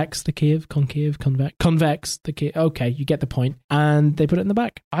the case. Okay, you get the point. And they put it in the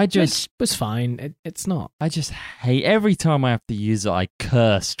back. It was fine. It's not. I just hate every time I have to use it. I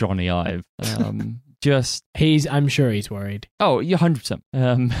curse Johnny Ive. I'm sure he's worried. Oh, you're 100%.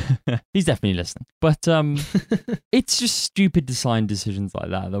 He's definitely listening. But it's just stupid design decisions like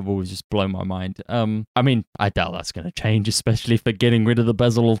that have always just blown my mind. I doubt that's going to change, especially if they're getting rid of the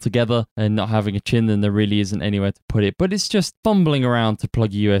bezel altogether and not having a chin, then there really isn't anywhere to put it. But it's just fumbling around to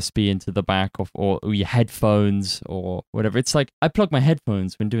plug a USB into the back or your headphones or whatever. It's like I plug my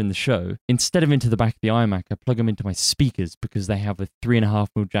headphones when doing the show. Instead of into the back of the iMac, I plug them into my speakers because they have a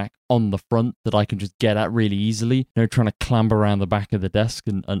 3.5mm jack on the front that I can just get at really easily. Trying to clamber around the back of the desk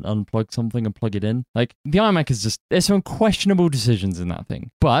and unplug something and plug it in. Like, the iMac is just, there's some questionable decisions in that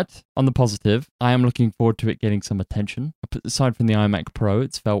thing. But on the positive, I am looking forward to it getting some attention. Aside from the iMac Pro,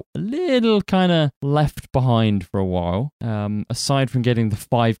 it's felt a little kind of left behind for a while. Aside from getting the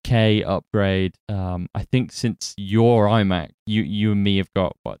 5K upgrade, I think since your iMac, you and me have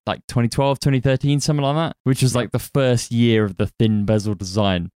got, 2012, 2013, something like that, which was like the first year of the thin bezel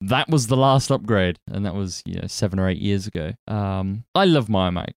design. That was the last upgrade, and that was 7 or 8 years ago. I love my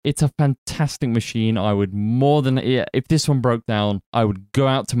iMac. It's a fantastic machine. I would if this one broke down, I would go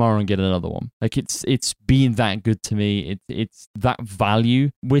out tomorrow and get another one. Like, it's been that good to me. It's that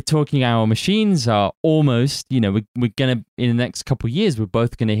value. We're talking our machines are almost, we're gonna in the next couple of years, we're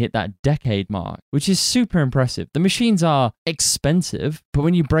both going to hit that decade mark, which is super impressive. The machines are expensive, but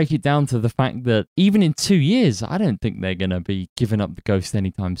when you break it down to the fact that even in 2 years, I don't think they're going to be giving up the Ghost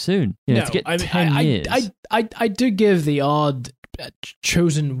anytime soon. You know, to get 10 years. I do give the odd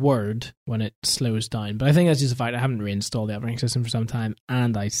chosen word when it slows down, but I think that's just the fact I haven't reinstalled the operating system for some time,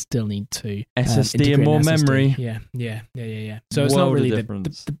 and I still need to SSD and more memory. Yeah. So it's not really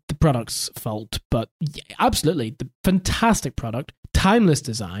the product's fault, but yeah, absolutely, the fantastic product, timeless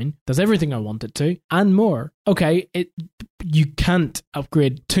design, does everything I want it to, and more. Okay, you can't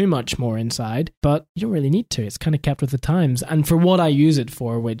upgrade too much more inside, but you don't really need to. It's kind of kept with the times. And for what I use it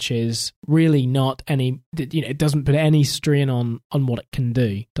for, which is really not any, it doesn't put any strain on what it can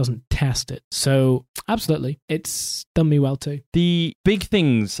do. It doesn't test it. So absolutely, it's done me well too. The big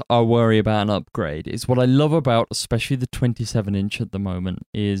things I worry about an upgrade is what I love about, especially the 27-inch at the moment,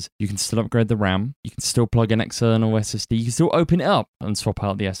 is you can still upgrade the RAM. You can still plug an external SSD. You can still open it up and swap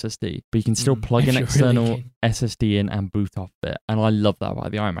out the SSD, but you can still plug an external SSD in and boot off it. And I love that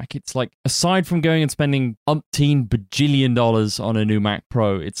about the iMac. It's like, aside from going and spending umpteen bajillion dollars on a new Mac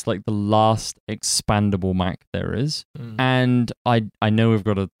Pro, it's like the last expandable Mac there is. And I know we've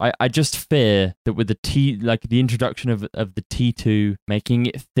got I just fear that with the introduction of the T2, making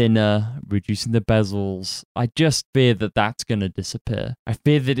it thinner, reducing the bezels, I just fear that that's going to disappear. I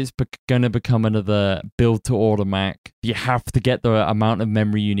fear that it's going to become another build-to-order Mac. You have to get the amount of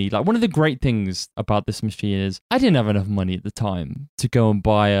memory you need. Like, one of the great things about this machine is I didn't have enough money at the time to go and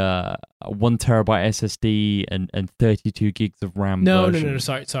buy a 1 terabyte SSD and 32 gigs of RAM. No.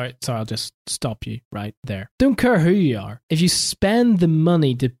 Sorry. I'll just stop you right there. Don't care who you are. If you spend the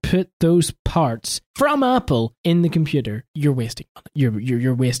money to put those parts from Apple in the computer, you're wasting money.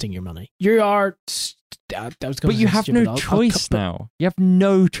 You're wasting your money. You are. But you have no choice now. You have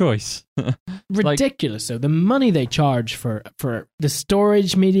no choice. Ridiculous. So the money they charge for the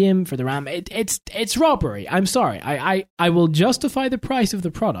storage medium, for the RAM, it's robbery. I'm sorry. I will justify the price of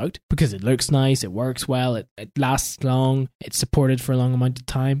the product because it looks nice, it works well, it lasts long, it's supported for a long amount of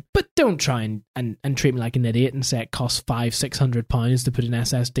time. But don't try and treat me like an idiot and say it costs £500-600 to put an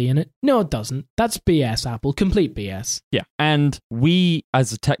SSD in it. No, it doesn't. That's BS, Apple. Complete BS. Yeah. And we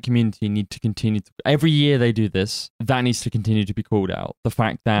as a tech community need to continue to, every year they do this, that needs to continue to be called out. The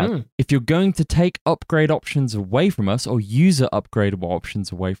fact that if you're going to take upgrade options away from us, or user upgradable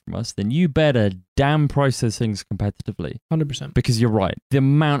options away from us, then you better damn price those things competitively. 100%. Because you're right. The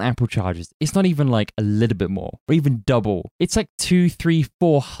amount Apple charges, it's not even like a little bit more or even double. It's like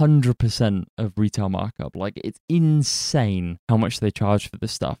 200-400% of retail markup. Like, it's insane how much they charge for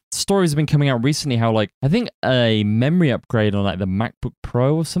this stuff. Stories have been coming out recently how, like, I think a memory upgrade on like the MacBook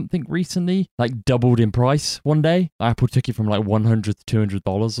Pro or something recently, like, doubled in price one day. Apple took it from like $100 to $200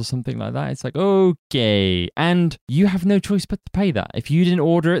 or something like that. It's like, okay. And you have no choice but to pay that. If you didn't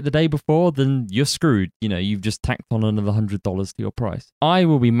order it the day before, then you're screwed. You know, you've just tacked on another $100 to your price. I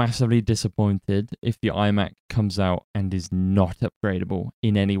will be massively disappointed if the iMac comes out and is not upgradable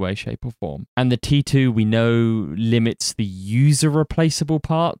in any way, shape, or form. And the T2, we know, limits the user replaceable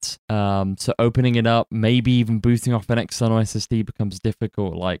parts. So opening it up, maybe even booting off an external SSD becomes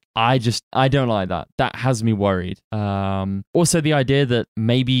difficult. Like, I don't like that. That has me worried. Also, the idea that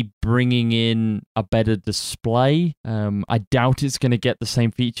maybe bringing in a better display, I doubt it's going to get the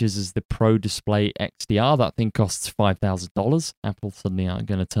same features as the Pro Display XDR. That thing costs $5,000. Apple suddenly aren't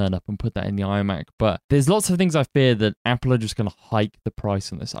going to turn up and put that in the iMac. But there's lots of things I fear that Apple are just going to hike the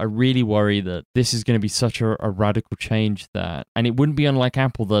price on this. I really worry that this is going to be such a radical change that, and it wouldn't be unlike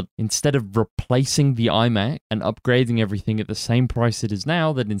Apple, that instead of replacing the iMac and upgrading everything at the same price it is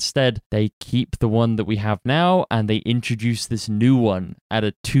now, that instead they keep the one that we have now and they introduce this new one at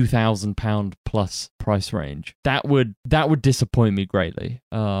a £2,000 plus price range. That would disappoint me greatly.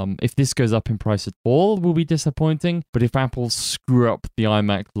 If this goes up in price at all, will be disappointing. But if Apple screw up the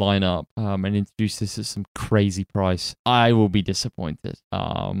iMac lineup and introduce this at some crazy price, I will be disappointed.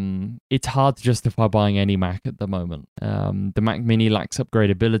 It's hard to justify buying any Mac at the moment. The Mac Mini lacks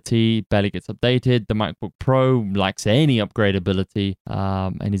upgradability, barely gets updated. The MacBook Pro lacks any upgradability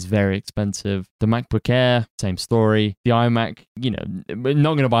and is very expensive. The MacBook Air, same story. The iMac, we're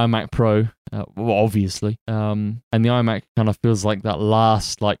not going to buy a Mac Pro. Obviously. And the iMac kind of feels like that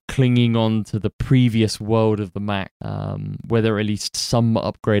last, like, clinging on to the previous world of the Mac, where there are at least some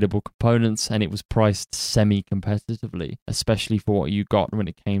upgradable components, and it was priced semi-competitively, especially for what you got when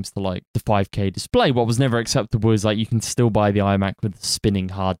it came to, like, the 5K display. What was never acceptable is, like, you can still buy the iMac with a spinning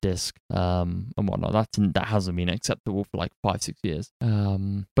hard disk and whatnot. That hasn't been acceptable for, like, 5-6 years.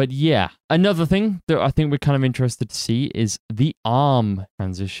 But yeah, another thing that I think we're kind of interested to see is the ARM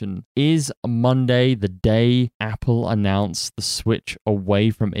transition. Is Monday, the day Apple announced the switch away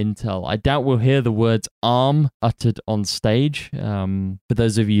from Intel. I doubt we'll hear the words ARM uttered on stage. For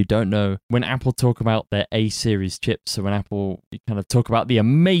those of you who don't know, when Apple talk about their A-series chips, so when Apple kind of talk about the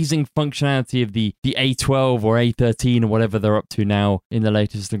amazing functionality of the A12 or A13 or whatever they're up to now in the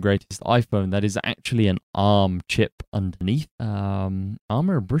latest and greatest iPhone, that is actually an ARM chip underneath. ARM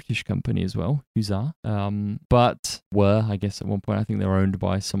are a British company as well, Huzzah. But were, I guess, at one point. I think they're owned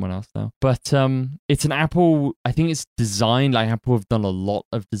by someone else now. But it's an Apple, I think it's designed, like Apple have done a lot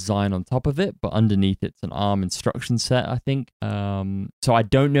of design on top of it, but underneath it's an ARM instruction set, I think. So I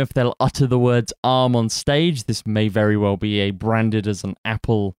don't know if they'll utter the words ARM on stage. This may very well be branded as an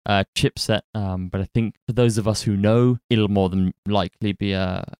Apple chipset, but I think for those of us who know, it'll more than likely be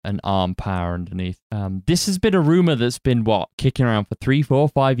an ARM power underneath. This has been a rumor that's been, kicking around for 3, 4,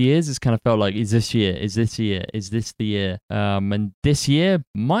 5 years. It's kind of felt like, is this year? Is this year? Is this the year? And this year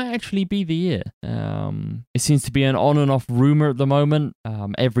might actually be the year. It seems to be an on and off rumor at the moment.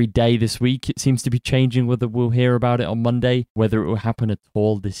 Every day this week, it seems to be changing whether we'll hear about it on Monday, whether it will happen at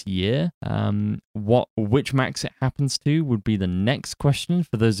all this year. Which Macs it happens to would be the next question.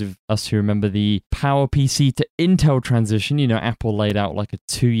 For those of us who remember the PowerPC to Intel transition, Apple laid out like a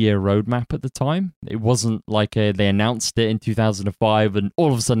 2-year roadmap at the time. It wasn't like they announced it in 2005 and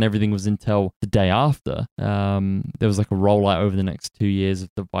all of a sudden everything was Intel the day after. There was like a rollout over the next 2 years of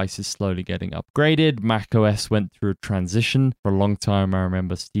devices slowly getting upgraded. macOS went through a transition for a long time. I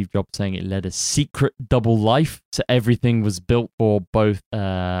remember Steve Jobs saying it led a secret double life. So everything was built for both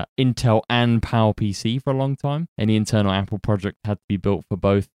Intel and PowerPC for a long time. Any internal Apple project had to be built for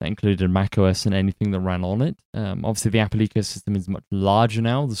both. That included macOS and anything that ran on it. Obviously, the Apple ecosystem is much larger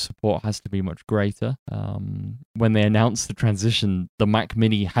now. The support has to be much greater. When they announced the transition, the Mac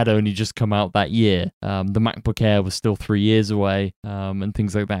Mini had only just come out that year. The MacBook Air was still 3 years away, and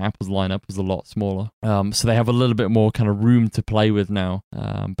things like that. Apple's lineup was a lot smaller. So they have a little bit more kind of room to play with now.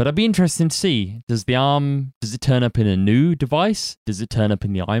 But I'd be interested to see, does it turn up in a new device? Does it turn up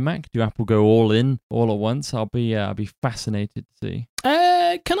in the iMac? Do Apple go all in all at once? I'll be fascinated to see.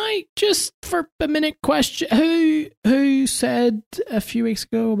 Can I just for a minute question who said a few weeks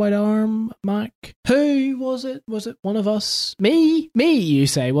ago about ARM Mac? Who was it? Was it one of us? Me, you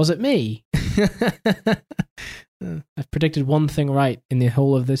say? Was it me? I've predicted one thing right in the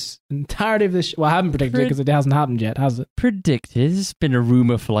whole of this entirety of this. Well, I haven't predicted it because it hasn't happened yet, has it? Predicted? It's been a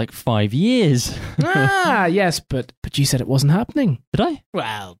rumor for like 5 years. Yes, but you said it wasn't happening. Did I?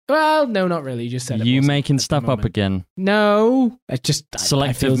 Well, no, not really. You just said it you wasn't making stuff up again. No, it's just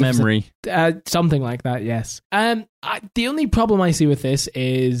selective memory. Something like that. Yes. The only problem I see with this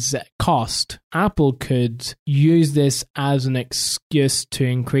is cost. Apple could use this as an excuse to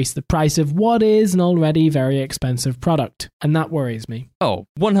increase the price of what is an already very expensive product, and that worries me. Oh,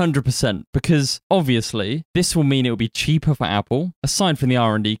 100%, because obviously this will mean it will be cheaper for Apple, aside from the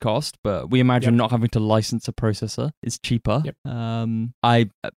R&D cost, but we imagine not having to license a processor is cheaper. Yep. I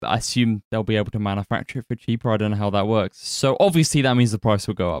assume they'll be able to manufacture it for cheaper. I don't know how that works. So obviously that means the price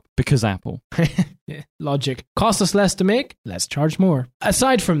will go up, because Apple. Yeah, logic. Cost us less to make, let's charge more.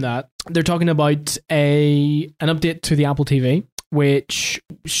 Aside from that, they're talking about an update to the Apple TV, which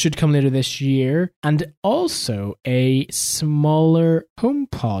should come later this year, and also a smaller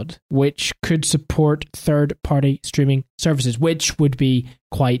HomePod, which could support third-party streaming services, which would be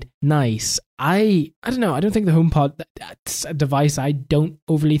quite nice. I don't know. I don't think the HomePod, that's a device I don't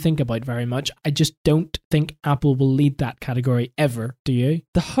overly think about very much. I just don't think Apple will lead that category ever. Do you?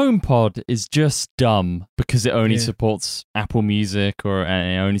 The HomePod is just dumb because it only supports Apple Music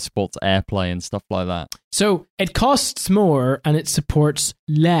and it only supports AirPlay and stuff like that. So it costs more and it supports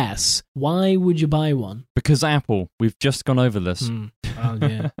less. Why would you buy one? Because Apple. We've just gone over this. Well,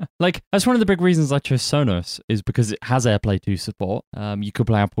 yeah. Like, that's one of the big reasons I chose Sonos, is because it has AirPlay 2 support. You could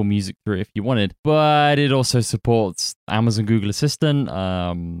play Apple Music through it if you wanted, but it also supports Amazon Google Assistant,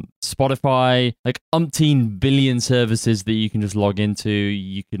 Spotify, like umpteen billion services that you can just log into.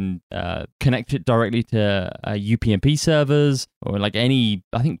 You can connect it directly to UPnP servers, or like any,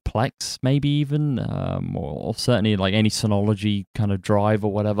 I think Plex maybe even, or certainly like any Synology kind of drive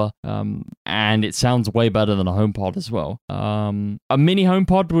or whatever. And it sounds way better than a HomePod as well. A mini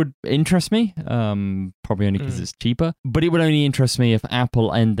HomePod would interest me, probably only because it's cheaper, but it would only interest me if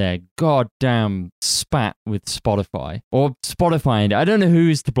Apple end their goddamn spat with Spotify, or Spotify end it. I don't know who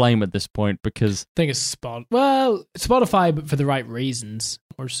is to blame at this point, because I think it's Spotify, but for the right reasons,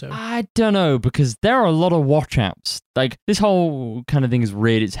 or so. I don't know, because there are a lot of watch apps Like, this whole kind of thing has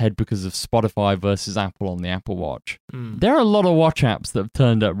reared its head because of Spotify versus Apple on the Apple Watch. There are a lot of watch apps that have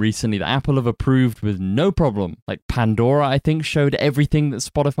turned up recently that Apple have approved with no problem. Like Pandora, I think, showed everything that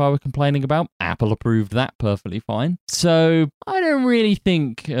Spotify were complaining about. Apple approved that perfectly fine. So I don't really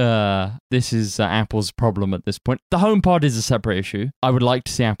think this is Apple's problem at this point. The HomePod is a separate issue. I would like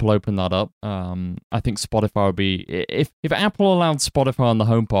to see Apple open that up. I think Spotify would be... If Apple allowed Spotify on the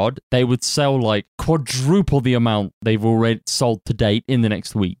HomePod, they would sell like quadruple the amount they've already sold to date in the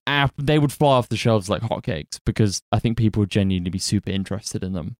next week. They would fly off the shelves like hotcakes because I think people would genuinely be super interested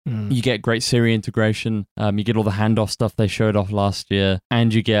in them. You get great Siri integration. You get all the handoff stuff they showed off last year,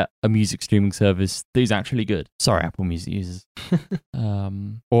 and you get a music streaming service that is actually good. Sorry, Apple Music users.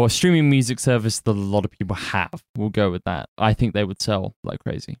 Or a streaming music service that a lot of people have. We'll go with that. I think they would sell like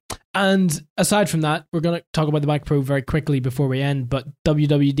crazy. And aside from that, we're going to talk about the Mac Pro very quickly before we end, but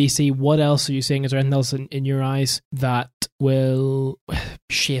WWDC, what else are you seeing? Is there anything else in your eyes that will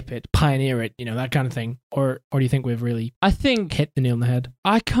shape it, pioneer it, that kind of thing? Or do you think we've really hit the nail on the head?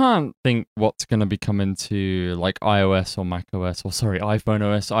 I can't think what's going to be coming to like iOS or Mac OS, or iPhone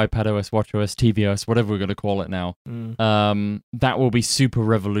OS, iPad OS, Watch OS, TV OS, whatever we're going to call it now. That will be super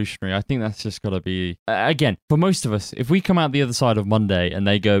revolutionary. I think that's just got to be, again, for most of us, if we come out the other side of Monday and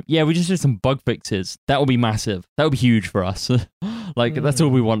they go, yeah, we just did some bug fixes, that will be massive. That will be huge for us. That's all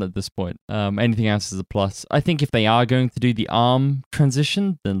we want at this point. Anything else is a plus. I think if they are going to do the ARM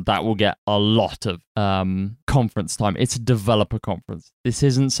transition, then that will get a lot of conference time. It's a developer conference. This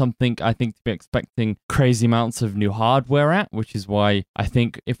isn't something I think to be expecting crazy amounts of new hardware at, which is why I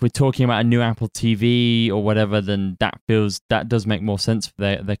think if we're talking about a new Apple TV or whatever, then that does make more sense for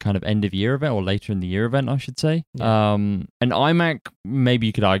their kind of end of year event, or later in the year event, I should say. Yeah. An iMac, maybe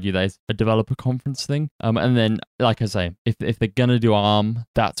you could argue that it's a developer conference thing. And then, like I say, if they're gonna do ARM,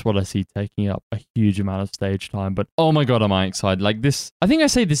 that's what I see taking up a huge amount of stage time. But oh my god, am I excited. Like this, I think I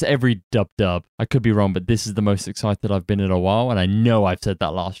say this every dub. I could be wrong, but this is the most excited I've been in a while, and I know I've said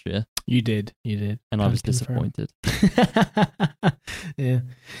that last year. You did. And I was disappointed. Yeah.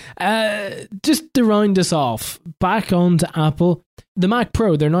 Just to round us off, back onto Apple. The Mac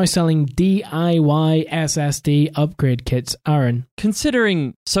Pro, they're now selling DIY SSD upgrade kits. Aaron?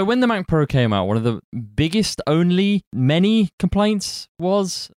 Considering, so when the Mac Pro came out, one of the biggest many complaints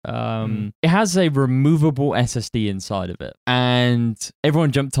was it has a removable SSD inside of it. And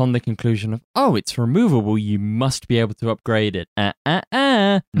everyone jumped on the conclusion of, oh, it's removable, you must be able to upgrade it.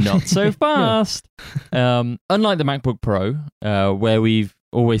 Not so fast. Unlike the MacBook Pro, where we've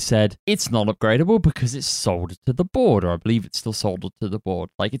always said it's not upgradable because it's soldered to the board, or I believe it's still soldered to the board.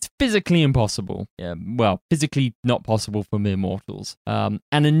 Like, it's physically impossible. Yeah, well, physically not possible for mere mortals. And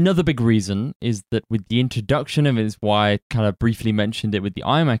another big reason is that with the introduction of it, is why I kind of briefly mentioned it with the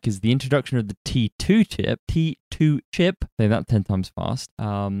iMac, is the introduction of the T2 chip, say that 10 times fast.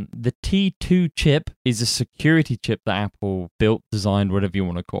 The T2 chip is a security chip that Apple built, designed, whatever you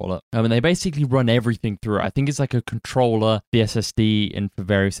want to call it. And they basically run everything through it. I think it's like a controller, the SSD, and for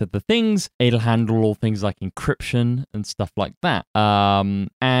various other things. It'll handle all things like encryption and stuff like that.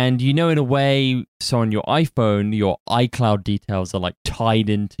 And in a way, so on your iPhone, your iCloud details are like tied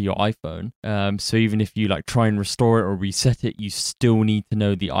into your iPhone. So even if you like try and restore it or reset it, you still need to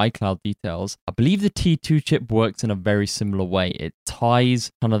know the iCloud details. I believe the T2 chip works in a very similar way. It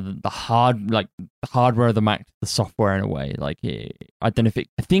ties kind of the hardware of the Mac to the software in a way. Like, I don't know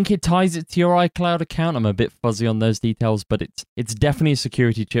I think it ties it to your iCloud account. I'm a bit fuzzy on those details, but it's definitely a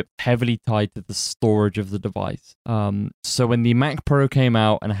security chip heavily tied to the storage of the device. So when the Mac Pro came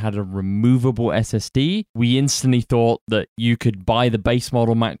out and had a removable SSD, we instantly thought that you could buy the base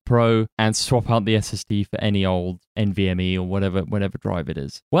model Mac Pro and swap out the SSD for any old NVMe or whatever drive it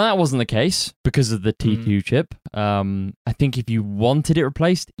is. Well, that wasn't the case because of the T2 chip. I think if you wanted it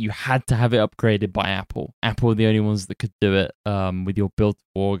replaced, you had to have it upgraded by Apple. Apple were the only ones that could do it with your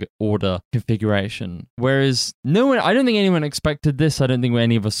build-to-order configuration. Whereas I don't think anyone expected this. I don't think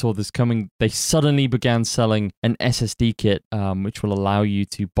any of us saw this coming. They suddenly began selling an SSD kit, which will allow you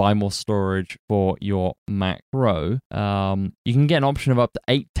to buy more storage for your Mac Pro. You can get an option of up to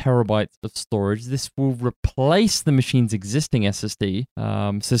 8 terabytes of storage. This will replace the machine's existing SSD.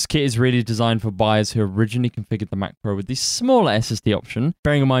 So this kit is really designed for buyers who originally configured the Mac Pro with the smaller SSD option.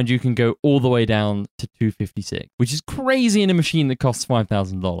 Bearing in mind, you can go all the way down to 256, which is crazy in a machine that costs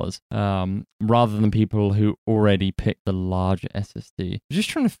 $5,000, rather than people who already picked the larger SSD. I'm just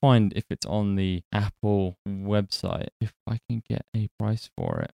trying to find if it's on the Apple website, if I can get a price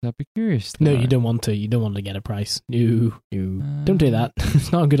for it. I'd be curious. No, you don't want to. You don't want to get a price. No. Don't do that.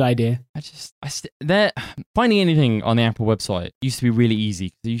 It's not a good idea. they're finding anything on the Apple website used to be really easy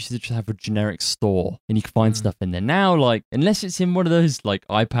because they used to just have a generic store and you could find stuff in there. Now, like, unless it's in one of those like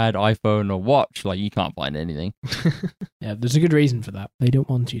iPad, iPhone, or watch, like, you can't find anything. Yeah, there's a good reason for that. They don't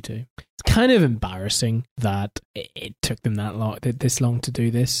want you to. It's kind of embarrassing that it took them this long to do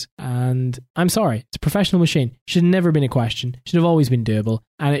this. And I'm sorry, it's a professional machine. Should have never been a question. Should have always been doable.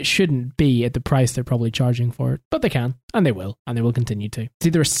 And it shouldn't be at the price they're probably charging for it. But they can, and they will continue to. It's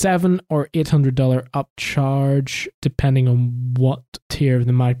either a $700 or $800 upcharge, depending on what tier of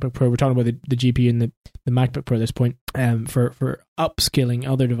the MacBook Pro. We're talking about the GPU and the MacBook Pro at this point, for upskilling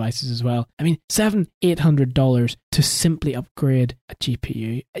other devices as well. I mean, $700-800 to simply upgrade a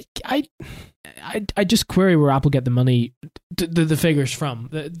GPU. I just query where Apple get the money, the figures from.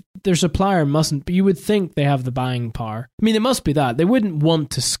 Their supplier mustn't, but you would think they have the buying power. I mean, it must be that. They wouldn't want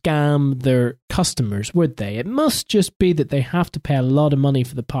to scam their customers, would they? It must just be that they have to pay a lot of money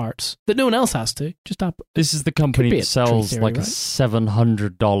for the parts that no one else has to. Just Apple. This is the company that sells like a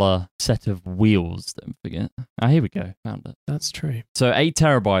 $700 set of wheels. Don't forget. Here we go. Found it. That's true. So 8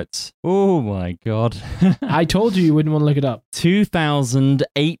 terabytes. Oh my God. I told you wouldn't want to look it up.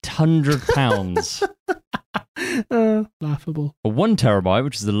 2,800 pounds. Laughable. A 1 terabyte,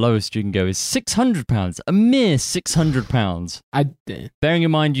 which is the lowest you can go, is £600. A mere £600. Bearing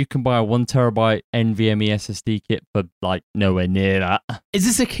in mind you can buy a 1 terabyte NVMe SSD kit for like nowhere near that. Is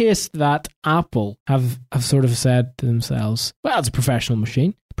this a case that Apple have sort of said to themselves, well, it's a professional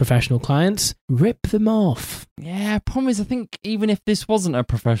machine, professional clients, rip them off? Yeah, problem is I think even if this wasn't a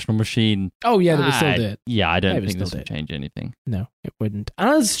professional machine... Oh yeah, they would still do it. Yeah, I don't think this would change anything. No, it wouldn't.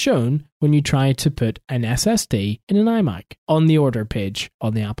 As shown when you try to put an SSD in an iMac on the order page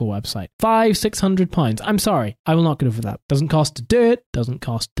on the Apple website. £500-600. I'm sorry, I will not go for that. Doesn't cost to do it, doesn't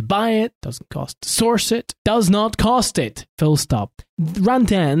cost to buy it, doesn't cost to source it, does not cost it. Full stop.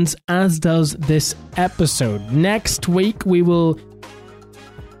 Rant ends, as does this episode. Next week we will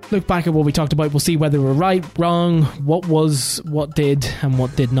look back at what we talked about. We'll see whether we're right, wrong, what did and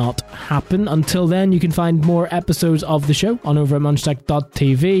what did not happen. Until then, you can find more episodes of the show on over at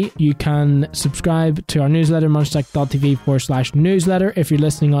munchtech.tv. You can subscribe to our newsletter, munchtech.tv/newsletter. If you're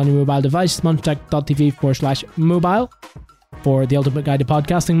listening on your mobile device, munchtech.tv/mobile. For the ultimate guide to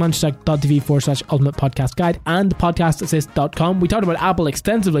podcasting, munchtech.tv/ultimate podcast guide and podcastassist.com. We talked about Apple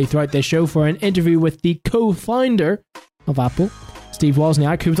extensively throughout this show for an interview with the co-founder of Apple, Steve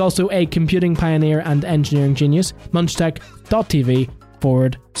Wozniak, who is also a computing pioneer and engineering genius.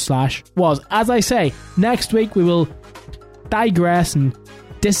 munchtech.tv/Woz. As I say, next week we will digress and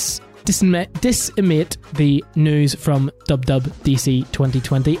decimate the news from WWDC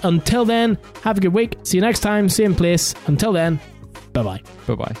 2020. Until then, have a good week. See you next time, same place. Until then, bye-bye.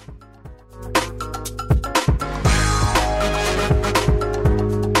 Bye-bye.